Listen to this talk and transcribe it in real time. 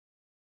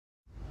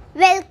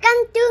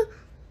Welcome to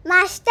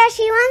Master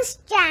Shivansh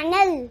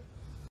channel.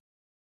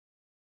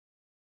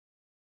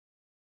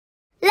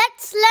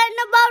 Let's learn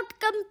about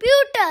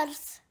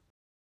computers.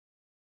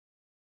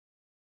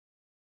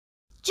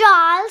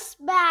 Charles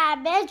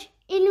Babbage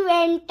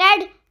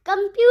invented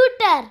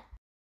computer.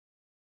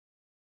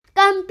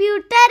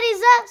 Computer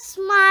is a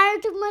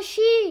smart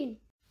machine.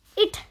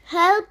 It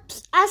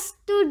helps us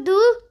to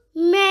do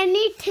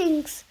many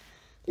things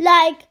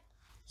like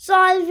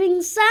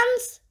solving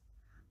sums,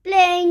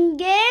 playing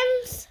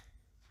games,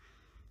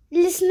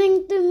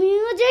 listening to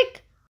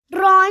music,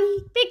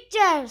 drawing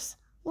pictures,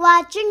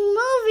 watching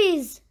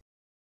movies.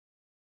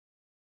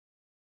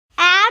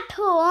 At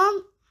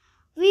home,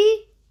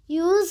 we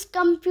use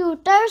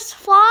computers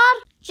for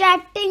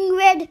chatting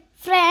with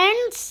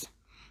friends,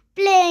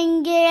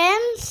 playing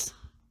games,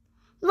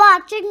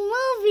 watching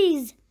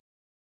movies.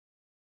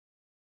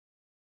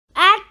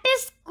 At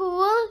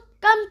school,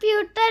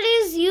 computer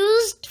is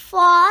used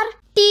for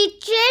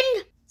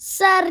teaching,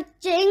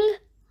 searching,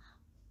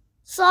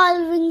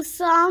 solving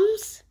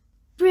sums,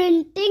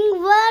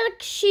 printing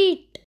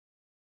worksheet.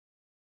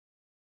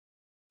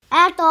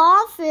 At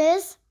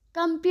office,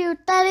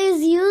 computer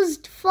is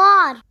used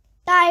for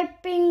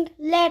typing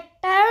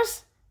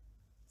letters,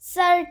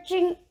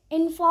 searching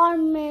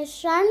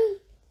information,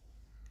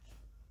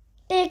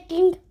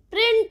 taking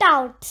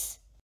printouts.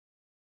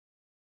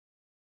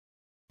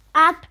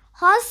 At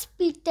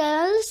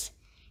hospitals,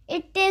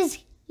 it is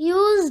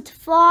used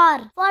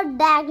for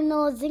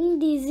diagnosing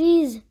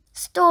disease,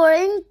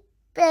 storing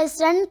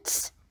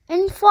patients'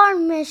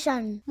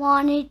 information,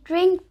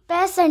 monitoring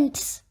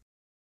patients.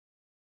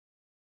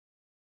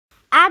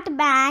 At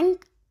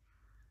bank,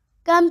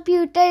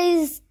 computer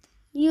is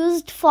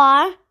used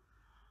for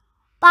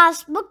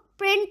passbook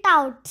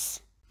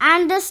printouts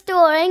and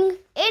storing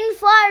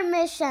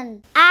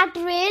information. At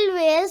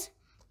railways,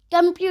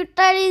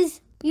 computer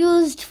is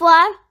used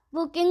for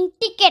booking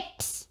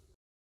tickets.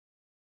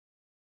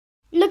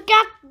 Look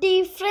at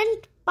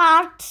different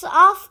parts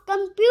of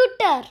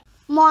computer: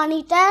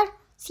 monitor,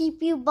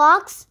 CPU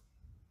box,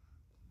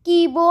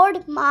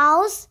 keyboard,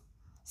 mouse,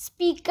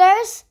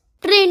 speakers,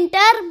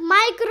 printer,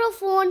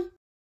 microphone.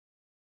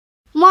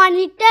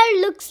 Monitor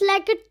looks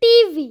like a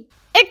TV.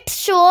 It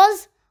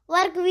shows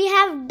work we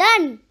have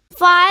done,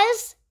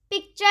 files,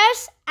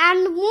 pictures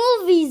and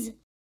movies.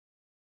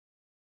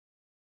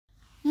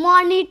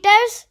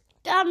 Monitors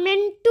come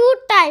in two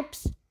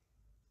types: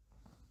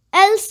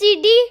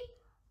 LCD,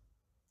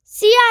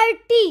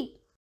 CRT.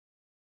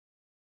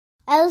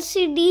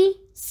 LCD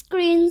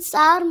screens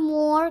are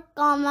more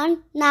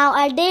common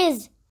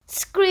nowadays.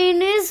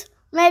 Screen is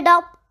made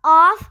up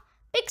of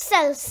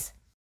pixels.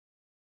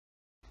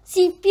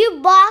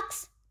 CPU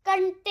box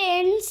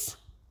contains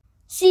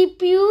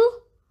CPU,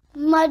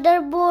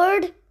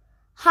 motherboard,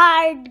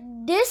 hard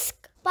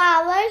disk,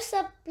 power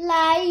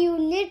supply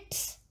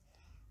units,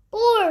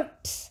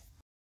 ports.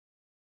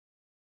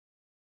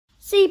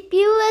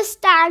 CPU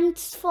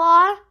stands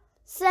for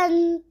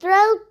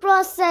Central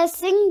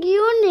Processing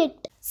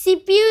Unit.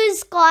 CPU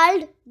is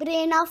called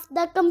brain of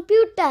the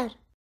computer.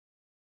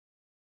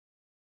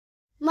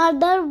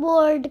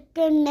 Motherboard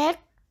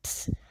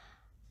connects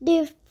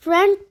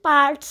different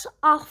parts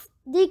of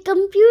the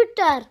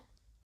computer.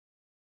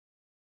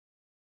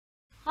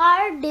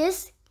 Hard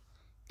disk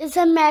is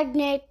a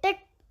magnetic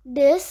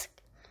disk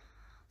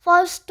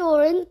for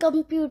storing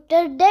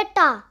computer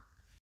data.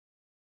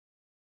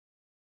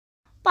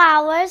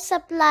 Power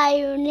supply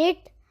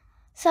unit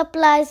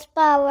supplies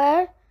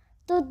power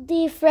to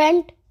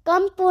different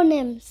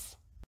components.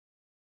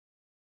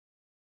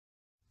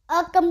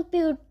 A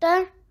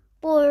computer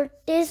port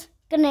is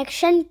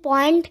connection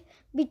point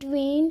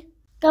between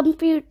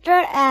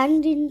computer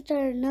and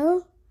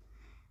internal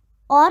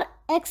or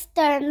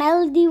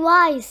external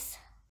device.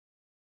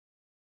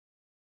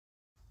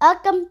 A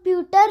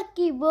computer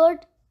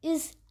keyboard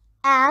is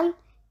an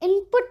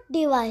input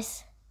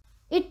device.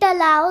 It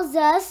allows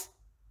us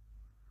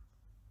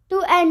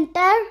to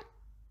enter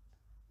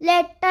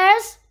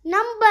letters,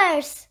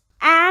 numbers,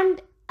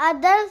 and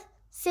other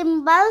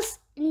symbols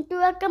into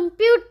a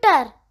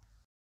computer.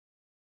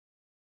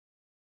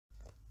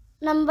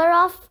 Number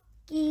of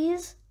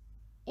keys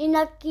in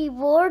a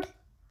keyboard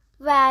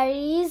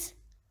varies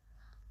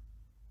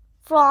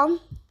from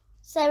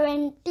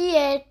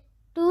 78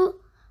 to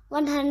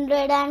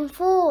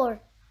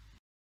 104.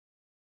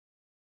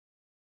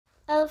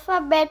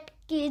 Alphabet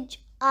keys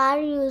are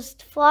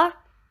used for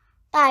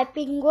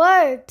typing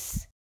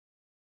words.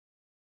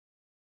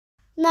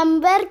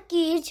 Number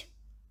keys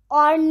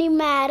or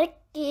numeric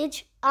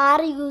keys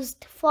are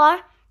used for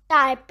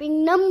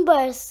typing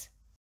numbers.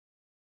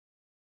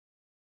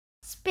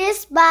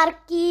 Spacebar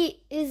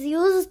key is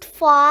used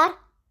for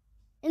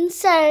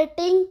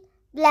inserting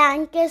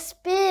blank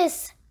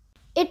space.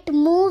 It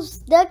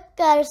moves the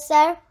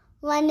cursor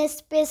one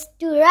space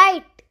to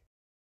right.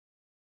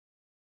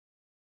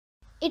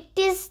 It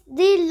is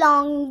the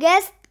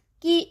longest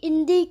key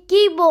in the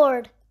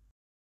keyboard.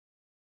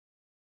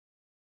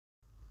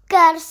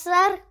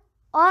 Cursor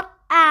or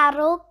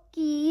arrow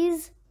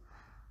keys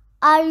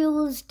are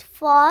used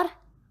for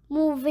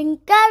moving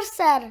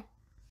cursor.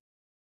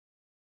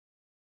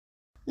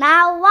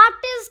 Now what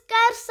is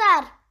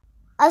cursor?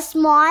 A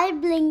small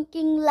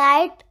blinking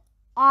light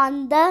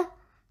on the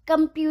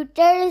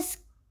computer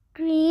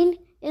screen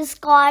is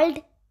called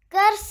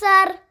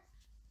cursor.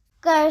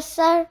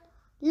 Cursor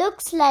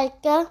looks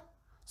like a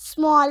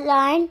small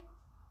line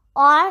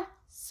or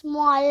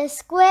small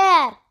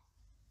square.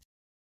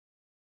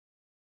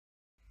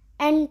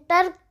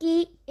 Enter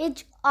key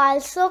is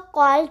also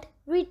called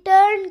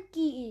return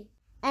key.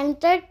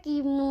 Enter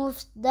key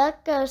moves the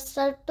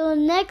cursor to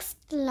next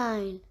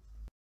line.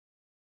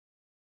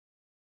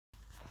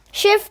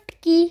 Shift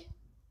key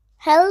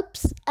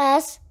helps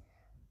us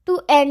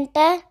to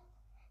enter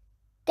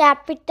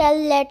capital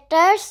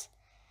letters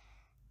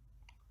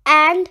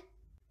and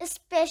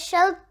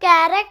special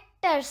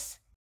characters.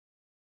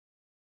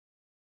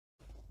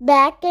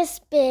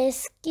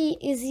 Backspace key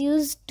is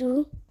used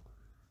to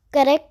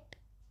correct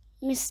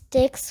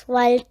mistakes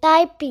while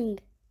typing.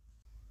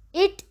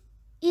 It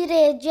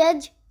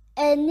erases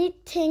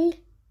anything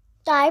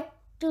typed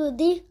to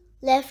the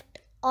left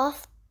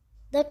of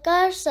the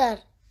cursor.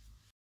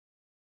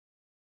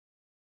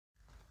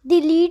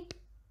 Delete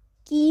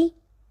key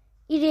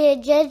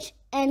erases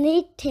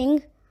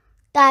anything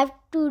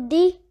typed to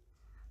the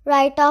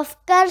right of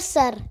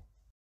cursor.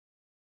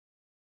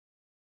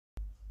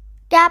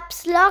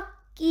 Caps lock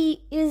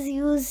key is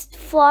used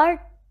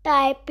for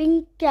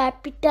typing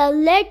capital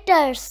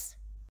letters.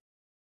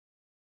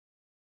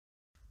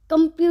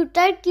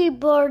 Computer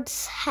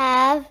keyboards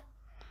have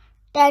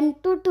 10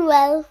 to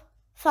 12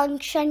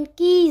 function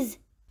keys.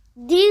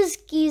 These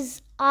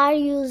keys are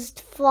used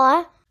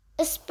for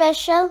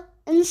special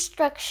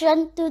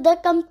instruction to the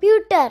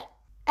computer.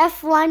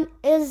 F1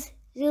 is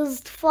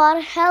used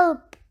for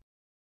help.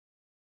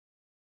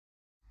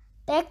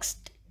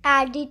 Text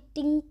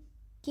editing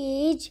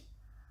keys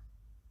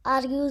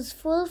are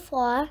useful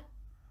for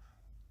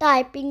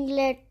typing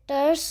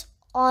letters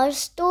or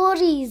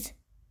stories.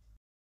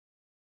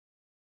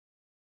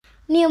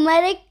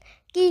 Numeric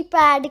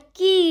keypad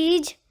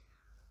keys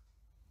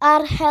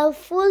are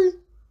helpful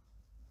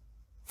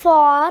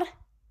for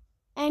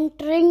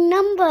entering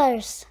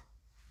numbers.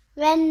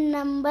 When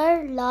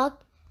number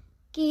lock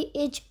key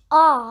is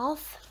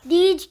off,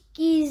 these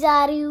keys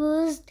are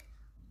used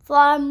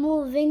for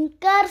moving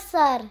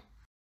cursor.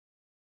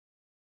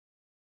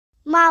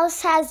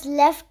 Mouse has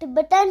left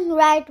button,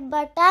 right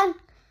button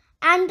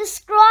and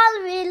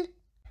scroll wheel.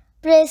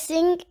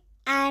 Pressing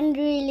and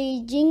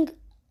releasing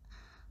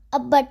a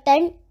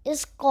button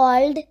is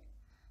called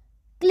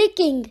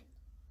clicking.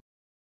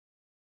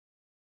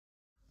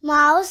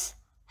 Mouse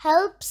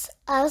helps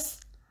us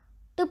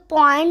to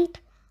point,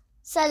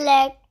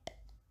 select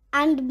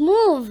and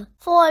move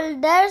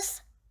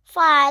folders,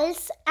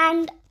 files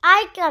and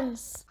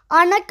icons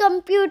on a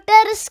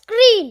computer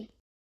screen.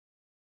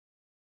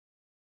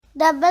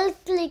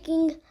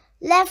 Double-clicking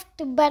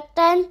left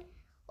button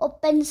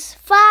opens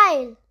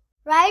file.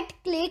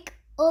 Right-click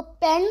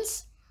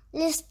opens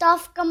list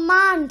of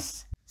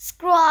commands.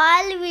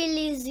 Scroll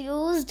wheel is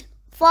used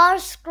for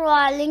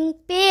scrolling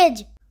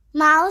page.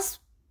 Mouse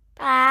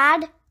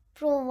pad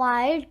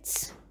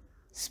provides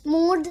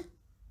smooth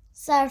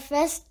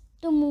surface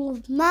to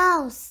move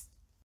mouse.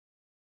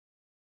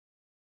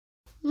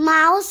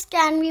 Mouse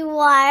can be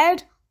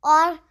wired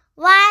or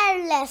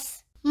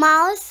wireless.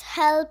 Mouse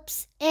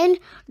helps in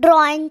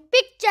drawing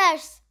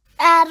pictures.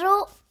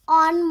 Arrow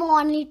on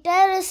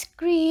monitor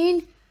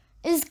screen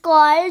is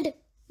called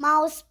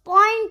mouse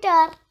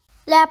pointer.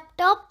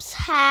 Laptops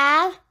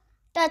have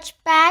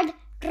touchpad,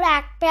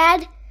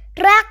 trackpad,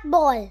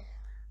 trackball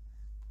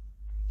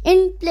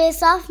in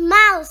place of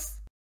mouse.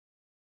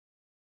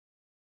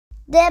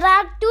 There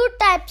are two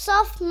types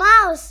of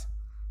mouse: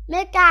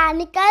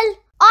 mechanical,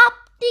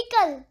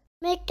 optical.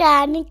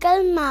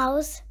 Mechanical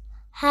mouse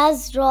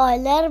has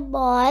roller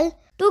ball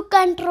to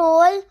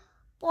control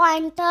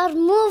pointer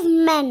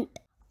movement.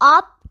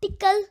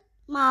 Optical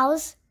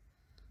mouse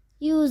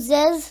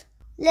uses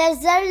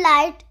laser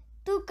light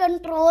to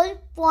control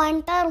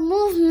pointer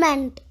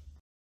movement.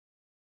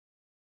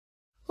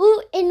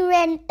 Who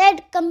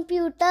invented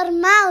computer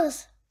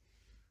mouse?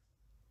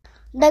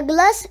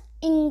 Douglas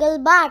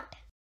Engelbart.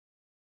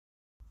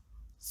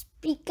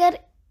 Speaker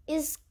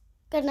is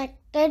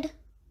connected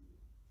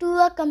to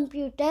a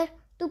computer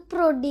to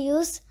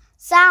produce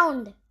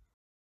sound.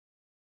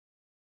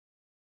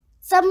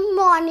 Some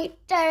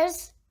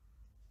monitors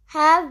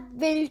have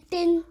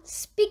built-in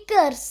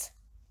speakers.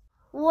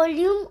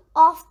 Volume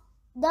of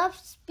the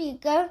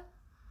speaker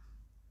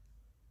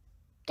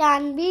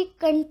can be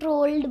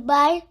controlled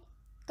by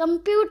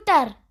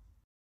computer.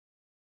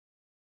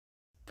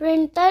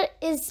 Printer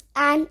is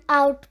an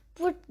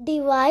output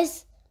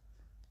device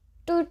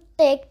to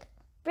take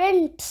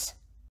prints.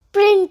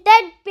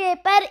 Printed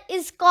paper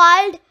is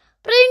called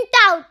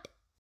printout.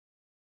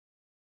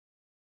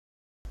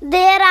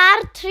 There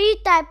are three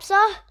types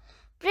of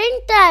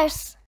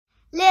printers: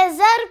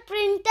 laser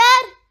printer,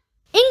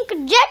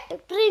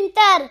 inkjet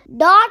printer,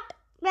 dot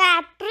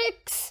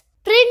matrix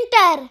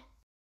printer.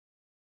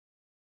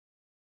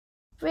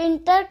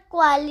 Printer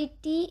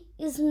quality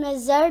is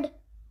measured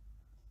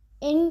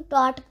in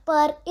dot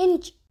per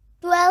inch.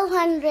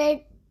 1200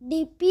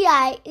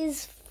 dpi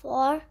is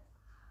for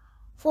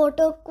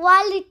photo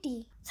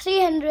quality.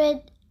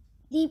 300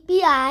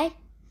 dpi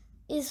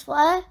is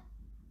for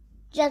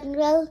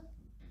general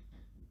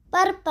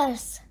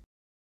purpose.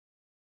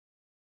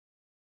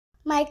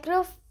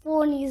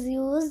 Microphone is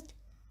used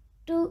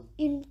to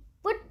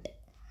input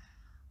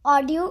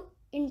audio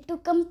into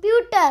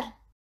computer.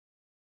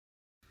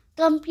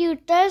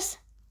 Computers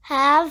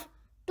have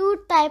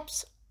two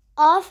types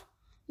of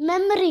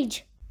memory: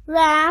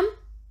 RAM,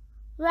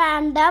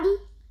 random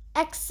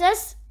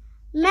access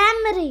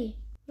memory;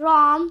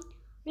 ROM,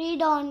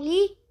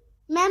 read-only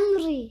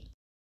memory.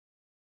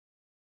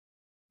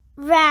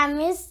 RAM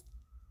is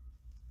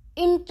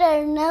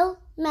internal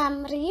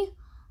memory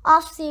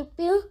of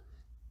CPU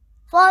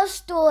for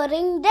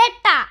storing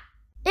data.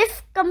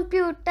 If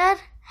computer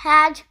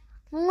has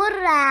more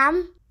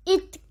RAM,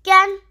 it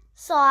can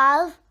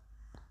solve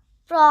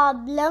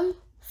problem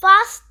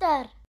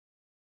faster.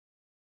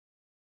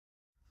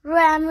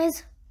 RAM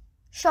is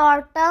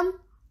short-term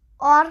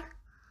or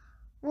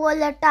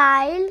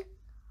volatile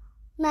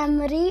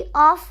memory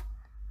of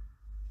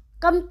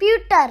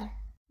computer.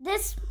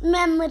 This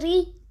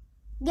memory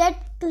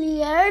gets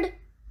cleared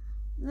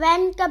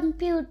when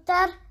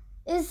computer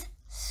is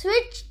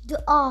switched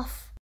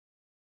off.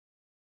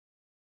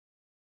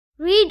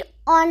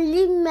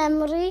 Read-only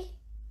memory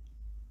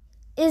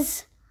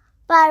is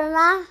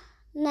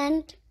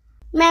permanent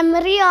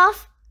memory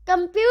of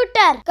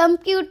computer.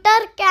 Computer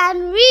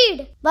can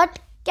read but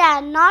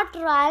cannot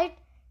write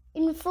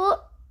info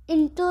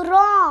into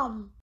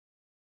ROM.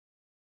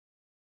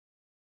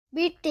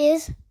 Bit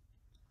is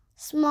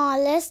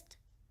smallest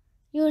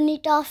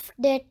unit of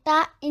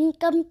data in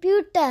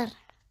computer.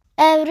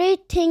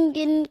 Everything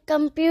in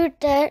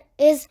computer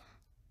is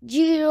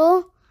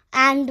 0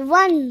 and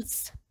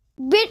 1s.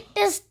 Bit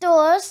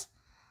stores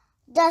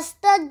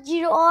just the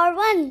 0 or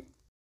 1.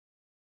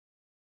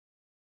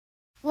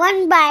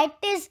 1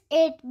 byte is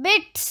 8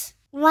 bits.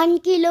 1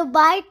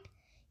 kilobyte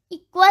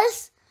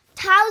equals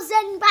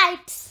 1000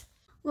 bytes.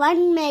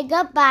 1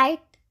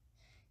 megabyte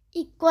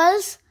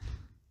equals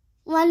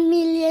 1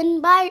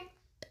 million byte.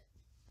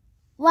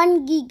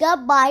 1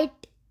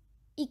 gigabyte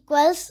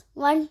equals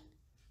 1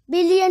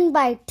 billion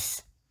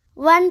bytes.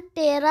 1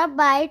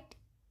 terabyte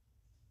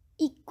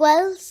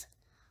equals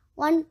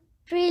 1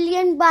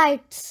 trillion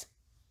bytes.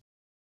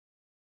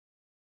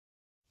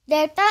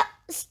 Data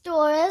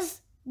storage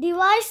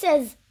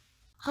devices: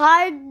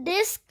 hard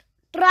disk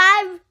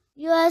drive,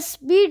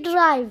 USB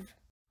drive.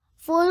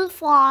 Full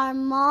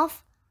form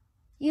of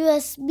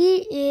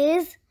USB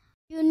is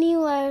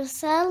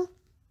Universal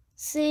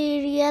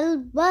Serial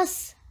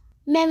Bus.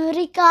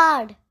 Memory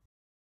card.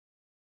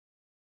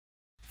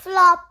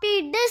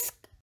 Floppy disk,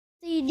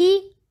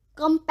 CD,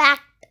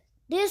 compact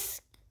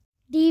disc,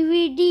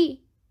 DVD,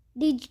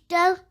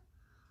 digital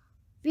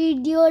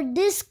video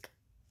disc.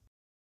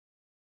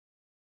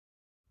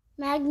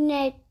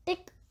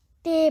 Magnetic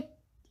tape.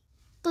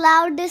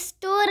 Cloud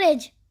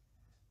storage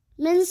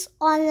means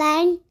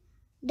online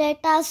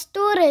data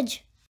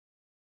storage.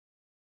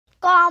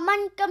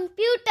 Common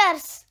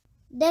computers: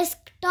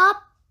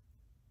 desktop,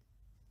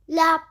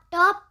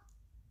 laptop,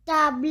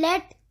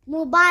 tablet,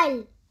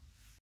 mobile.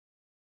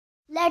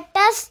 Let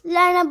us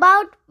learn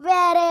about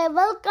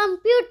wearable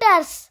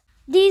computers.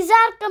 These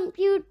are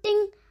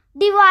computing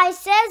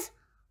devices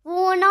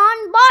worn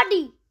on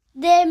body.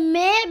 They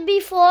may be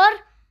for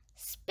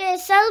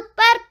special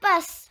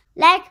purpose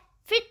like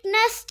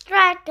fitness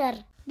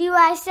tracker.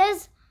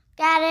 Devices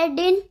carried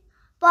in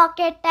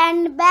pocket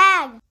and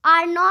bag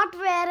are not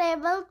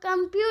wearable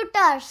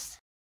computers.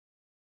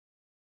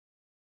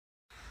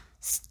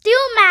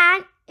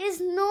 Stewman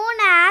is known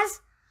as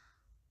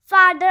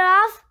father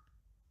of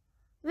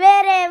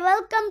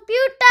wearable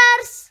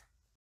computers.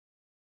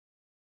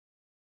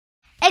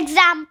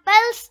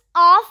 Examples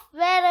of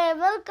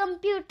wearable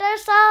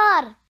computers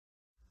are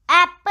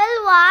Apple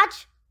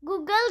Watch,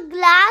 Google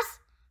Glass,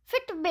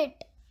 Fitbit.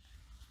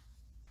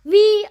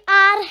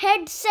 VR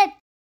headset.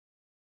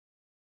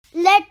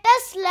 Let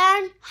us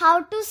learn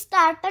how to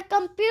start a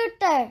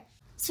computer.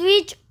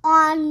 Switch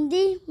on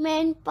the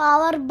main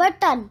power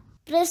button.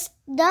 Press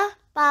the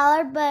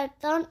power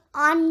button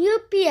on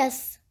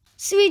UPS.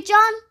 Switch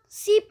on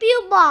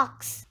CPU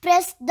box.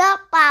 Press the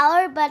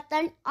power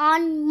button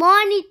on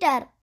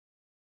monitor.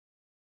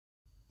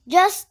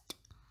 Just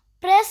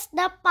press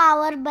the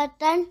power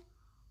button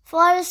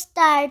for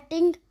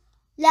starting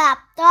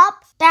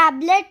laptop,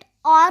 tablet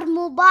or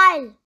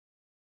mobile.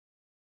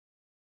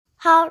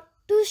 How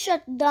to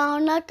shut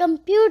down a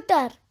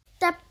computer?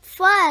 Step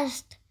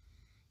first,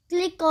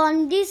 click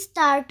on the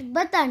start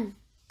button.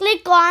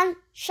 Click on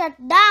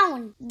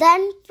shutdown.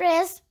 Then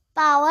press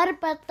power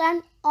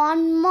button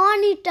on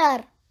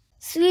monitor.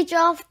 Switch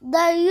off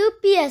the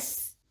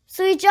UPS.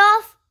 Switch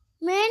off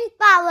main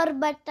power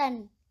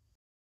button.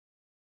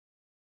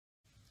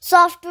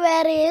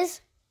 Software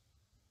is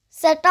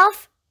set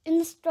of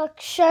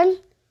instruction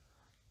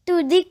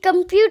to the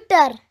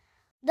computer.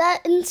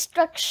 The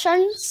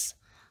instructions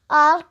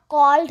are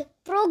called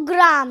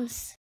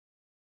programs.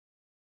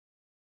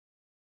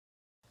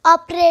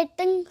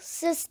 Operating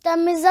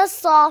system is a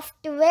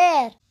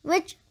software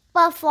which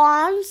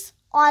performs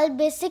all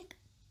basic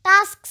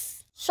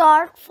tasks.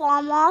 Short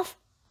form of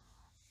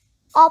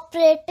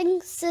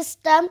operating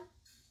system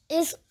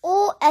is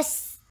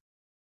OS.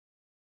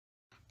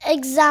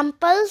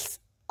 Examples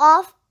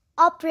of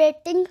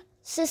operating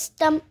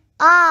system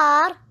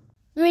are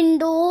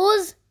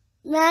Windows,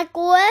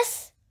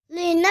 macOS,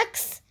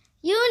 Linux,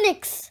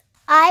 Unix,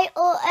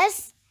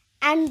 iOS,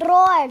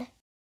 Android.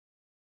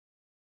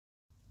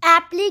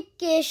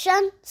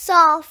 Application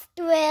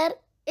software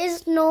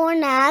is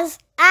known as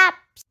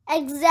apps.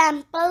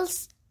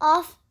 Examples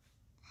of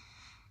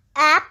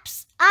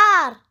apps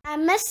are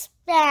MS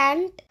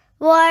Paint,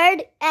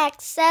 Word,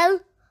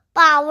 Excel,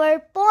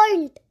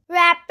 PowerPoint,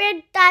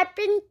 Rapid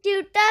Typing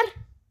Tutor,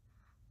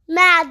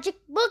 Magic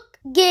Book,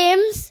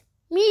 Games,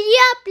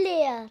 Media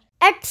Player,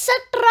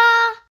 etc.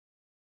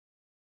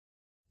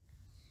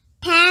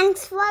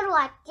 Thanks for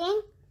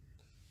watching.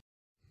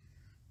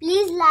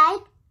 Please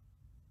like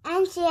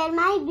and share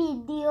my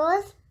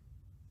videos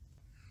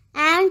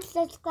and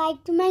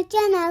subscribe to my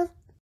channel.